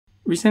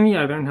Recently,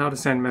 I learned how to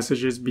send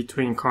messages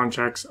between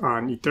contracts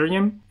on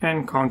Ethereum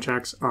and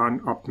contracts on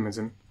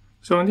Optimism.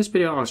 So in this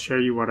video, I'll share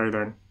you what I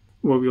learned.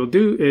 What we'll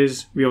do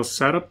is we'll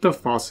set up the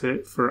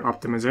faucet for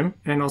Optimism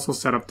and also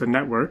set up the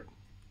network.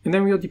 And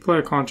then we'll deploy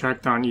a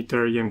contract on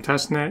Ethereum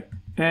testnet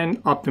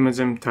and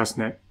Optimism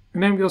testnet.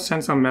 And then we'll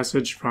send some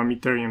message from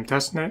Ethereum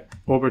testnet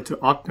over to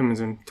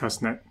Optimism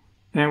testnet.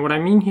 And what I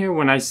mean here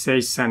when I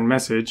say send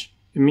message,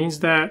 it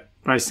means that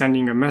by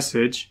sending a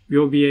message,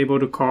 we'll be able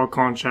to call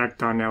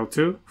contract on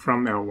L2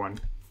 from L1.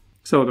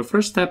 So the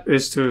first step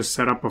is to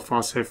set up a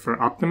faucet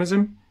for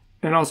Optimism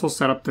and also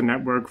set up the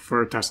network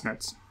for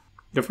testnets.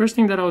 The first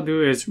thing that I'll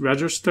do is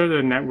register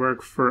the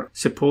network for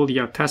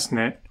Sepolia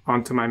testnet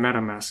onto my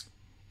MetaMask.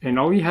 And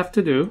all you have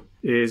to do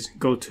is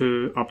go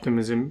to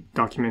Optimism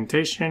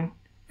documentation,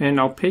 and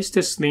I'll paste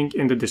this link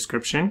in the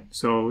description,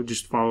 so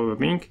just follow the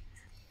link.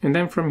 And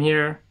then from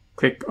here,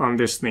 click on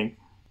this link.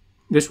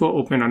 This will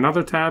open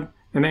another tab,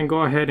 and then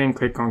go ahead and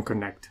click on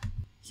Connect.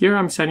 Here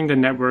I'm setting the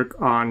network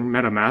on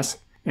MetaMask,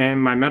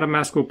 and my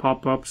MetaMask will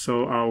pop up,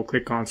 so I'll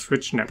click on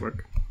Switch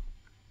Network.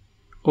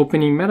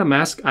 Opening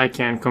MetaMask, I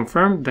can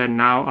confirm that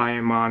now I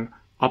am on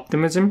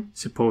Optimism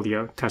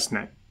Sepolia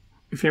testnet.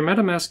 If your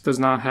MetaMask does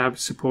not have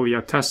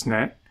Sepolia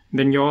testnet,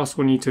 then you'll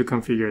also need to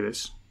configure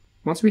this.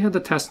 Once we have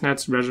the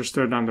testnets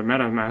registered on the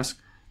MetaMask,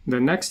 the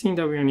next thing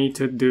that we'll need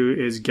to do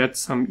is get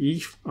some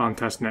ETH on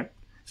testnet.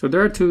 So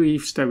there are two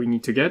ETHs that we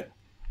need to get,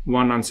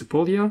 one on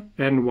Sepolia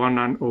and one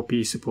on OP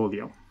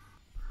Sepolia.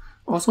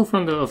 Also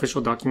from the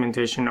official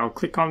documentation, I'll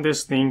click on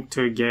this link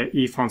to get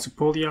ETH on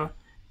Sepolia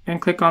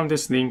and click on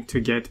this link to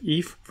get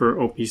ETH for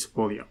OP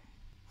Sepolia.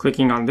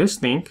 Clicking on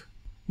this link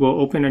will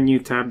open a new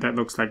tab that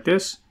looks like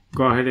this.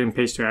 Go ahead and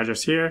paste your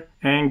address here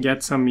and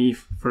get some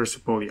ETH for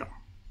Sepolia.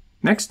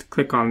 Next,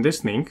 click on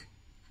this link.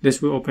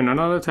 This will open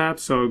another tab,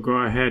 so go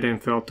ahead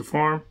and fill out the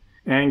form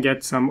and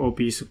get some OP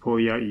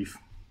Sepolia ETH.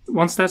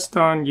 Once that's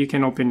done, you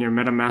can open your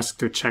MetaMask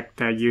to check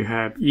that you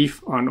have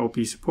ETH on OP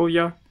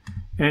Sepolia,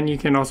 and you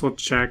can also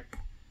check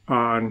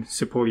on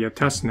Sepolia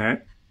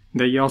testnet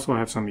that you also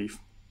have some ETH.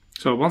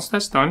 So once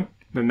that's done,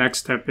 the next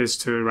step is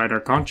to write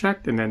our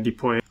contract and then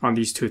deploy it on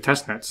these two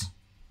testnets.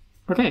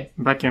 Okay,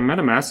 back in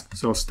MetaMask,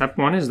 so step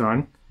 1 is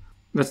done.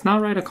 Let's now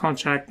write a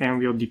contract and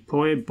we'll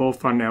deploy it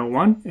both on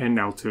L1 and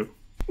L2.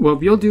 What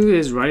we'll do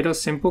is write a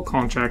simple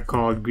contract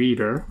called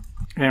greeter,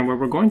 and what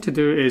we're going to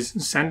do is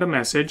send a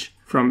message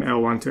from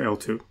L1 to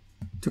L2.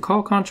 To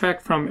call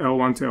contract from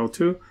L1 to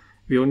L2,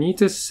 we'll need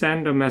to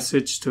send a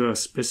message to a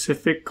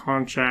specific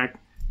contract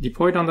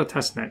deployed on the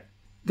testnet.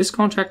 This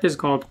contract is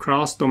called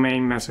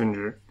cross-domain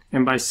messenger,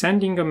 and by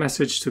sending a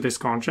message to this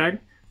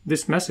contract,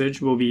 this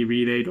message will be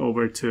relayed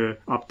over to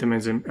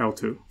Optimism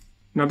L2.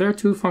 Now there are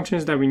two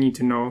functions that we need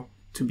to know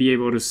to be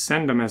able to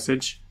send a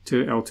message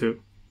to L2.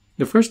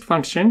 The first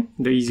function,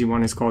 the easy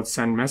one, is called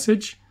send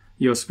message.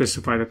 You'll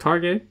specify the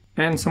target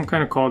and some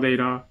kind of call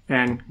data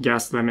and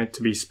gas limit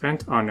to be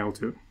spent on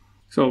L2.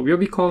 So we'll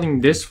be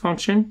calling this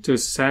function to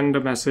send a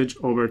message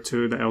over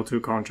to the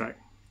L2 contract.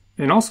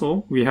 And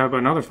also we have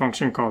another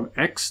function called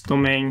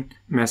x-domain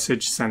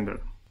message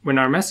sender. When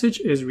our message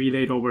is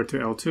relayed over to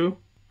L2,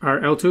 our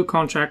L2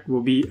 contract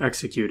will be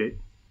executed.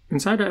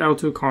 Inside the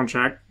L2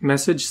 contract,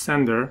 message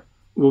sender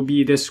will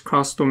be this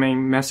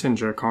cross-domain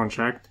messenger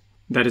contract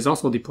that is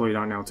also deployed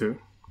on L2.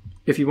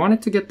 If you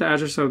wanted to get the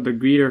address of the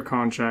greeter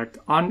contract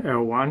on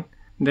L1,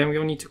 then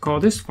we'll need to call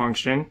this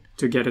function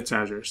to get its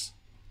address.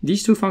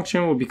 These two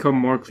functions will become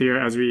more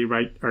clear as we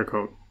write our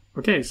code.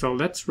 Okay, so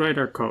let's write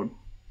our code.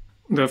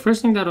 The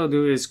first thing that I'll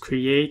do is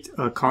create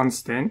a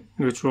constant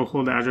which will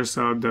hold the address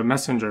of the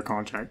messenger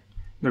contract,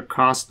 the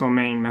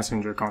cross-domain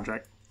messenger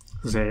contract.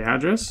 Say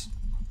address,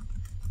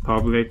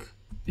 public,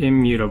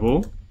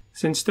 immutable.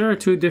 Since there are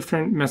two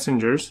different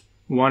messengers,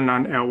 one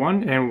on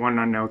L1 and one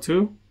on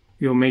L2,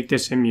 we'll make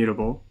this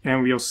immutable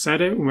and we'll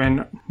set it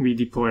when we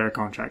deploy our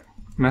contract.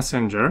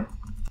 Messenger.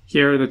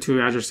 Here are the two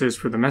addresses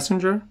for the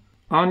messenger.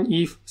 On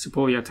ETH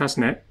Sepolia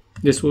testnet,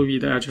 this will be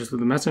the address of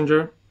the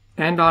messenger,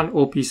 and on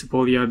OP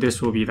Sepolia,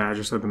 this will be the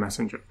address of the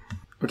messenger.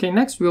 Okay,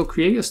 next we'll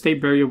create a state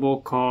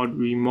variable called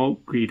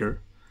remote greeter.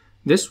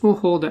 This will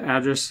hold the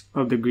address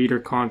of the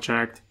greeter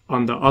contract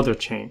on the other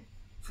chain.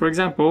 For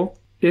example,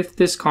 if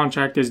this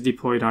contract is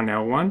deployed on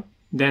L1,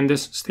 then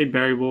this state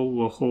variable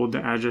will hold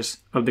the address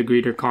of the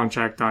greeter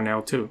contract on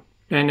L2.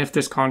 And if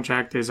this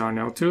contract is on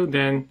L2,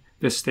 then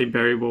this state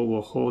variable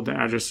will hold the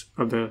address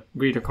of the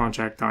greeter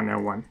contract on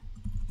L1.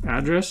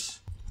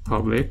 Address,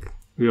 public,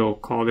 we'll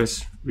call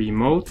this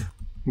remote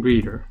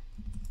greeter.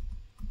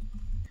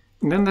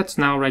 And then let's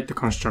now write the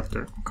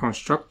constructor.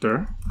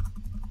 Constructor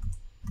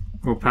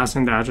will pass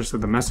in the address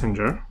of the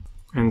messenger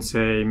and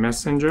say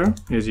messenger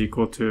is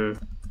equal to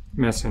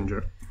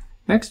messenger.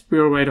 Next,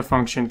 we'll write a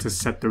function to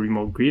set the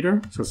remote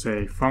greeter. So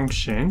say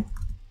function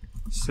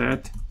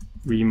set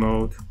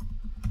remote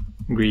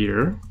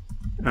greeter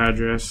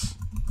address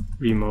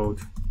remote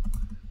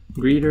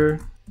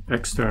greeter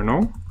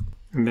external,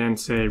 and then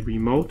say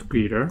remote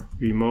greeter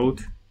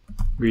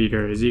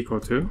is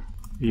equal to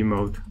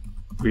remote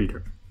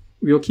greeter.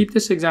 We'll keep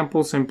this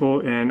example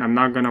simple and I'm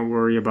not going to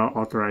worry about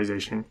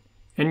authorization.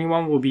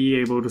 anyone will be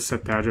able to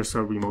set the address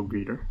of remote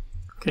greeter.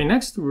 Okay,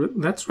 next,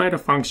 let's write a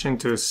function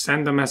to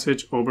send a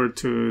message over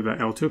to the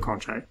L2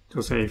 contract.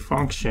 So say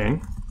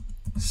function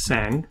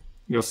send,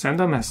 you'll send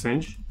a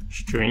message,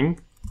 string,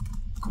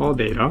 call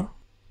data,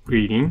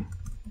 greeting,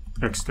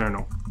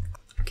 external.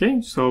 Okay,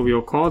 so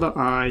we'll call the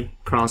I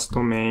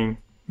cross-domain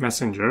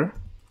messenger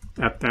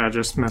at the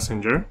address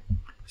messenger.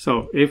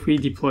 So if we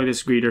deploy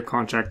this greeter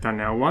contract on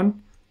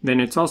L1, then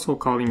it's also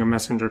calling a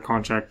messenger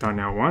contract on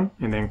L1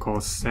 and then call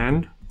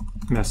send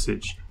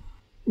message.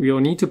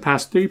 We'll need to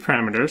pass 3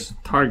 parameters.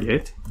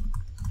 Target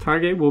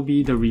will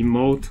be the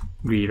remote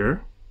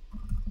greeter.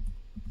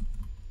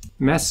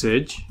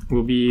 Message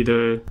will be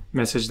the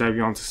message that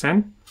we want to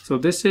send. So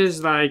this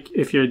is like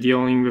if you're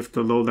dealing with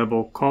the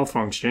low-level call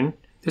function,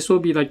 this will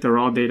be like the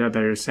raw data that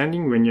you're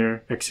sending when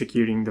you're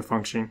executing the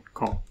function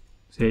call.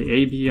 Say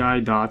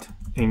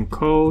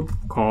abi.encode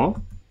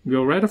call.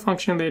 We'll write a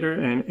function later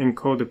and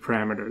encode the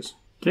parameters.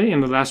 Okay,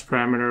 and the last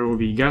parameter will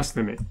be gas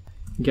limit.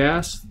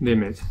 Gas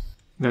limit.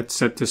 Let's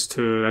set this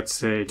to, let's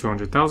say,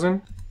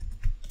 200,000.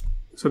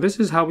 So this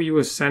is how we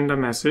would send a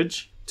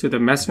message to the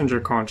messenger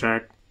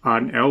contract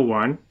on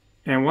L1.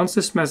 And once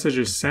this message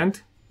is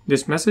sent,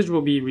 this message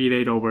will be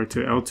relayed over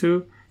to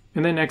L2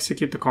 and then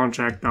execute the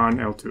contract on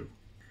L2.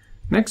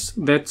 Next,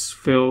 let's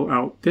fill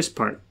out this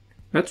part.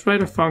 Let's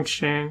write a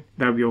function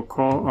that we'll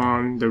call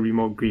on the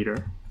remote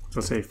greeter.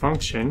 So say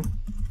function.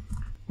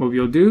 What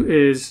we'll do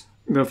is,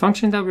 the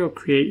function that we'll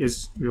create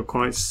is, we'll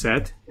call it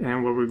set.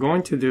 And what we're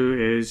going to do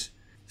is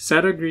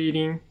set a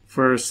greeting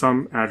for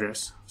some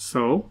address.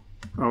 So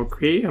I'll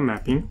create a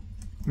mapping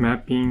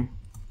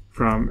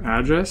from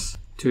address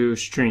to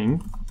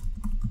string.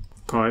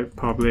 Call it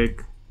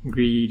public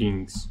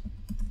greetings.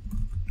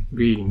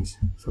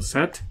 So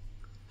set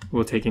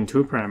will take in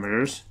 2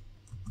 parameters,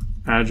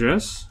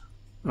 address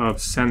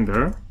of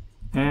sender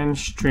and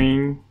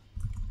string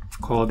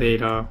call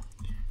data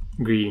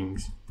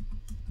greetings.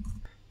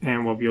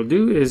 And what we'll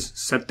do is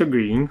set the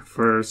greeting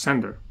for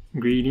sender.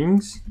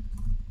 Greetings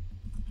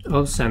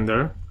of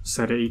sender,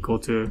 set it equal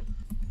to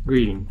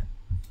greeting.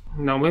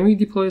 Now when we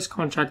deploy this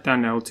contract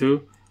on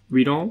L2,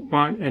 we don't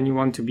want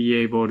anyone to be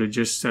able to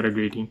just set a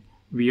greeting.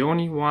 We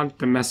only want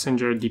the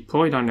messenger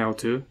deployed on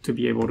L2 to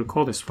be able to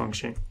call this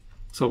function.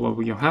 So what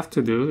we'll have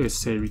to do is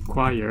say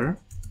require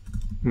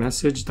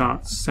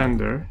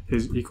message.sender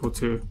is equal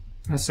to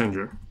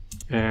messenger.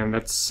 And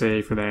let's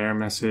say for the error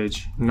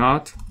message,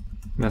 not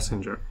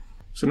messenger.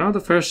 So now the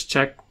first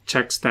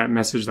checks that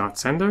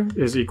message.sender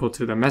is equal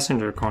to the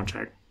messenger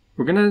contract.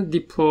 We're going to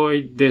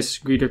deploy this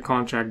greeter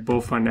contract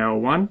both on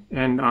L1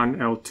 and on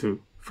L2.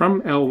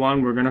 From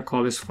L1, we're going to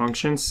call this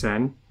function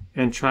send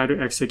and try to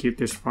execute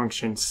this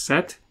function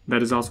set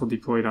that is also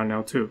deployed on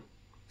L2.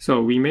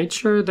 So we made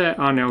sure that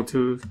on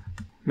L2,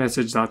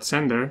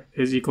 message.sender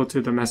is equal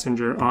to the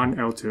messenger on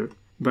L2.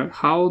 But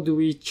how do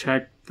we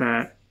check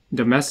that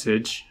the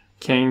message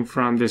came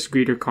from this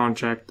greeter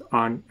contract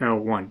on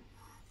L1?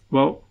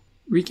 Well,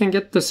 we can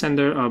get the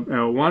sender of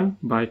L1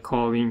 by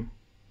calling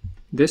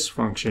this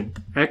function,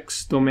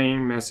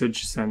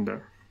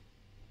 xDomainMessageSender.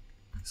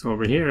 So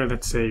over here,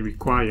 let's say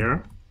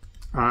require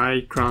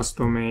I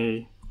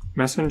cross-domain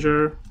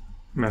messenger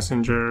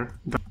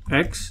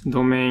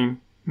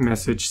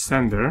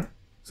xDomainMessageSender.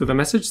 So the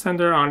message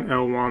sender on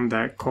L1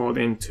 that called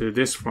into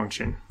this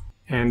function.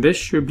 And this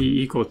should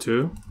be equal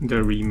to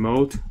the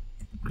remote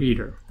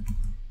greeter.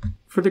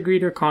 For the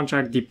greeter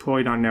contract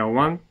deployed on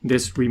L1,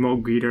 this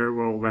remote greeter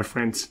will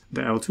reference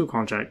the L2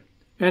 contract.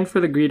 And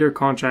for the greeter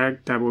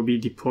contract that will be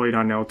deployed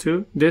on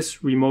L2,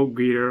 this remote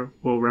greeter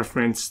will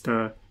reference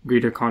the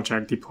greeter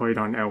contract deployed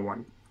on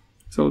L1.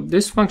 So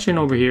this function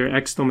over here,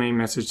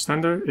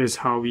 xDomainMessageSender, is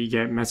how we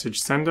get message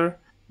sender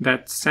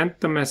that sent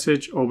the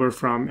message over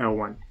from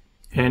L1.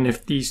 And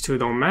if these two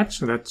don't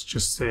match, let's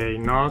just say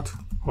not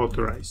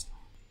authorized.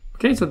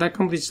 Okay, so that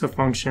completes the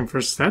function for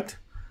set.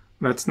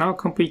 Let's now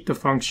complete the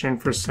function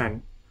for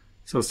send.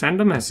 So send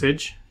a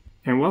message,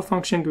 and what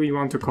function do we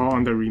want to call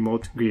on the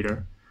remote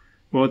greeter?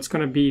 Well, it's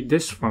going to be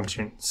this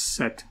function,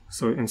 set.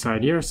 So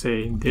inside here,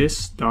 say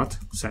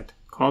this.set.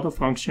 Call the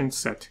function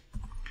set.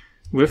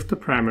 With the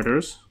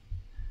parameters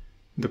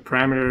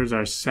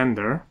are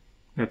sender.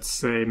 Let's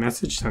say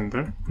message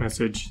sender,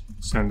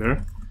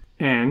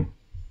 and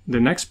the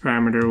next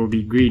parameter will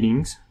be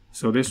greetings.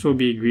 So this will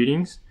be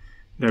greetings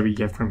that we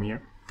get from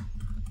here.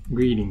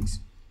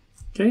 Greetings.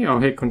 Okay, I'll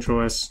hit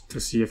Ctrl S to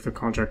see if the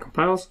contract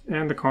compiles,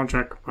 and the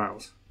contract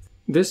compiles.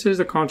 This is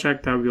the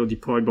contract that we'll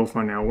deploy both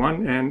on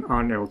L1 and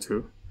on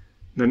L2.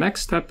 The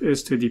next step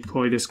is to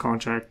deploy this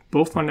contract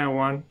both on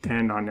L1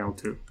 and on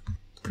L2.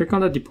 Click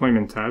on the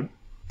deployment tab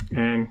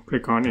and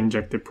click on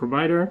injected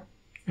provider,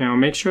 and I'll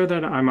make sure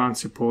that I'm on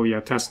Sepolia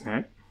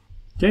testnet.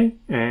 Okay,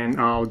 and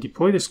I'll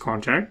deploy this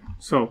contract.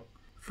 So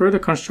for the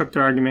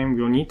constructor argument,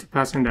 we'll need to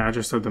pass in the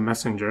address of the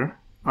messenger.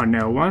 On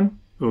L1,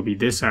 it will be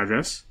this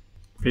address.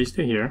 Paste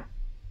it here,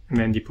 and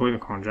then deploy the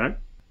contract.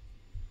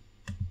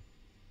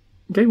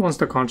 Okay, once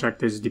the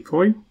contract is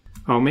deployed,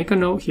 I'll make a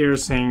note here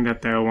saying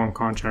that the L1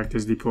 contract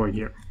is deployed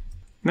here.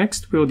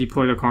 Next, we'll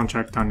deploy the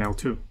contract on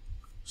L2.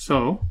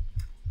 So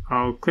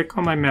I'll click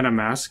on my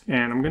MetaMask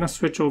and I'm going to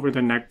switch over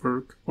the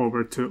network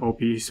over to OP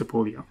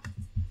Sepolia.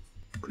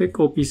 Click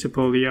OP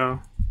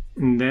Sepolia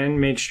and then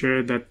make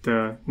sure that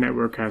the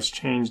network has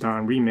changed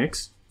on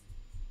Remix.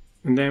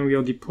 And then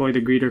we'll deploy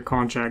the greeter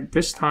contract,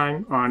 this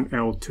time on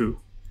L2.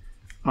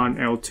 On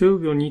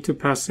L2, we'll need to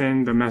pass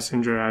in the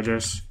messenger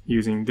address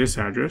using this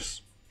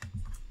address.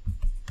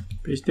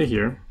 Paste it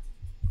here,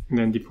 and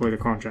then deploy the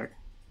contract.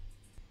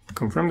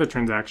 Confirm the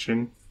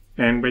transaction,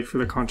 and wait for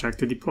the contract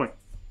to deploy.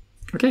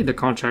 Okay, the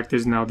contract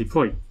is now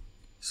deployed.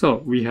 So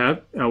we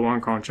have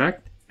L1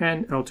 contract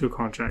and L2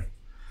 contract.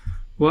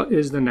 What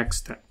is the next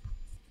step?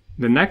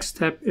 The next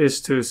step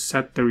is to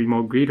set the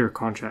remote greeter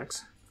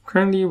contracts.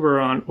 Currently we're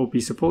on OP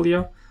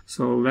Sepolia,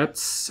 so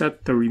let's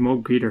set the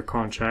remote greeter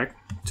contract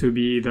to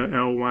be the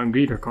L1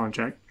 greeter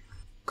contract.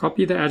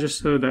 Copy the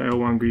address of the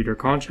L1 greeter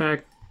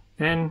contract,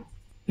 and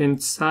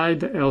inside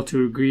the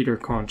L2 greeter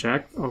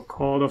contract, I'll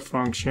call the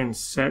function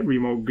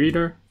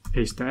setRemoteGreeter,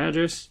 paste the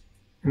address,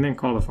 and then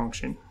call the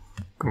function.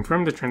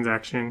 Confirm the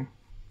transaction.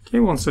 Okay,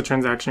 once the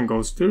transaction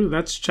goes through,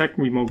 let's check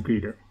remote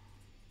greeter.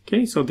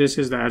 Okay, so this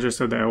is the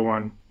address of the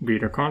L1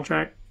 greeter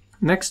contract.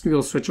 Next,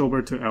 we'll switch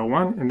over to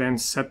L1 and then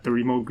set the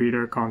remote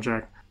greeter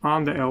contract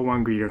on the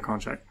L1 greeter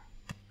contract.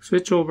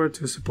 Switch over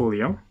to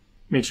Sepolia.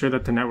 Make sure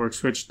that the network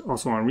switched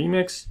also on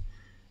Remix.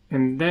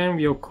 And then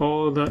we'll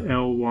call the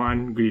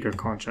L1 greeter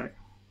contract.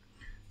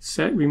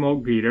 Set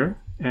remote greeter,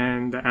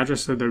 and the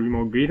address of the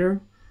remote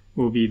greeter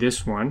will be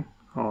this one.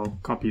 I'll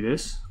copy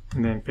this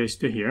and then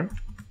paste it here.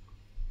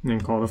 And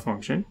then call the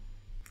function.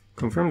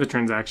 Confirm the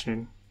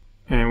transaction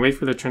and wait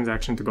for the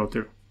transaction to go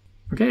through.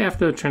 Okay,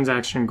 after the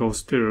transaction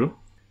goes through,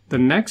 the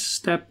next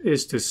step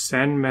is to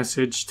send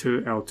message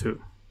to L2.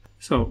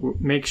 So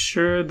make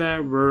sure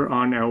that we're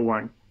on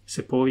L1,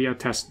 Sepolia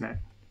testnet.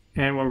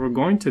 And what we're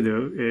going to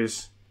do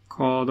is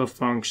call the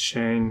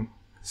function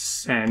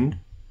send.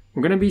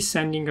 We're going to be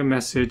sending a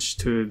message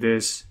to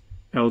this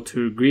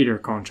L2 greeter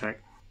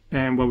contract.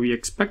 And what we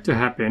expect to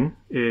happen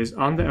is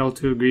on the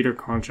L2 greeter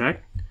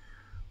contract,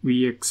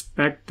 we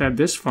expect that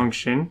this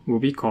function will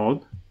be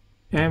called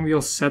and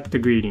we'll set the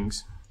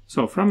greetings.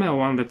 So from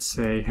L1, let's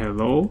say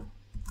hello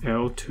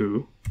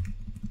L2,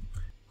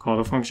 call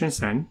the function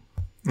send,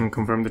 and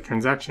confirm the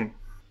transaction.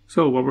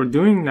 So what we're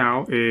doing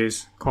now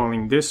is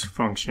calling this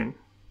function.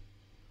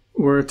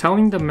 We're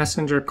telling the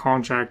messenger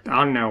contract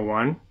on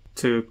L1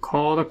 to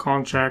call the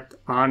contract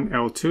on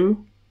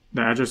L2.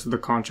 The address of the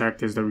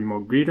contract is the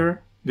remote greeter.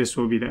 This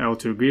will be the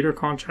L2 greeter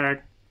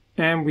contract.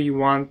 And we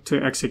want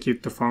to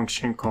execute the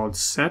function called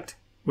set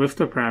with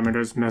the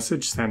parameters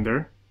message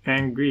sender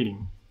and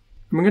greeting.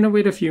 I'm going to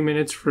wait a few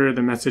minutes for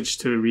the message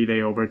to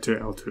relay over to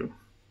L2.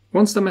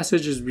 Once the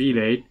message is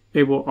relayed,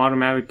 it will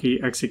automatically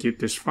execute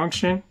this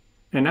function,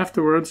 and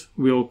afterwards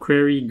we'll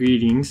query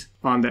greetings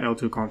on the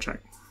L2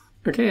 contract.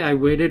 Okay, I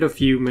waited a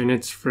few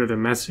minutes for the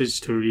message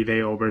to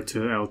relay over to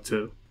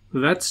L2.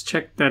 Let's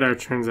check that our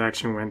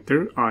transaction went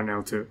through on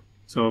L2.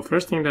 So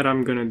first thing that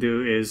I'm going to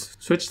do is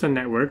switch the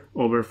network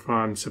over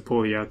from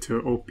Sepolia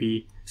to OP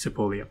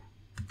Sepolia.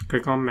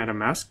 Click on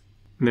MetaMask,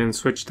 and then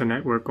switch the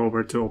network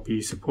over to OP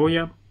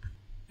Sepolia,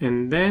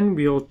 and then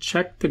we'll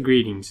check the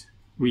greetings.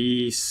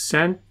 We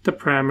sent the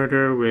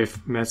parameter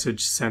with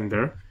message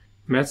sender.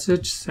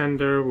 Message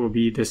sender will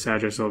be this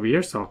address over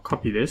here, so I'll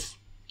copy this,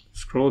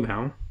 scroll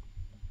down,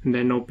 and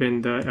then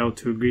open the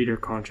L2 greeter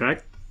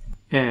contract,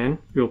 and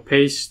we'll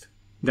paste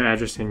the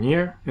address in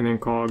here and then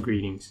call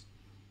greetings.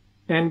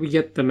 And we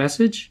get the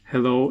message,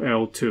 hello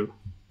L2.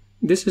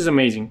 This is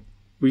amazing.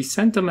 We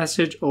sent a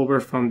message over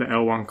from the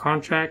L1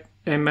 contract,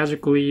 and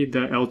magically the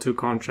L2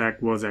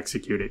 contract was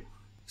executed.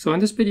 So in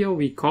this video,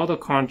 we called a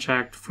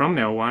contract from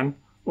L1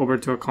 over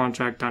to a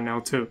contract on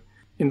L2.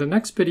 In the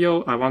next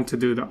video, I want to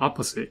do the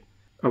opposite.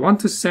 I want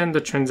to send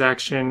the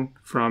transaction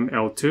from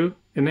L2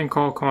 and then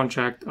call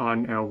contract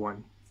on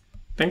L1.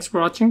 Thanks for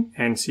watching,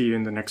 and see you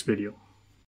in the next video.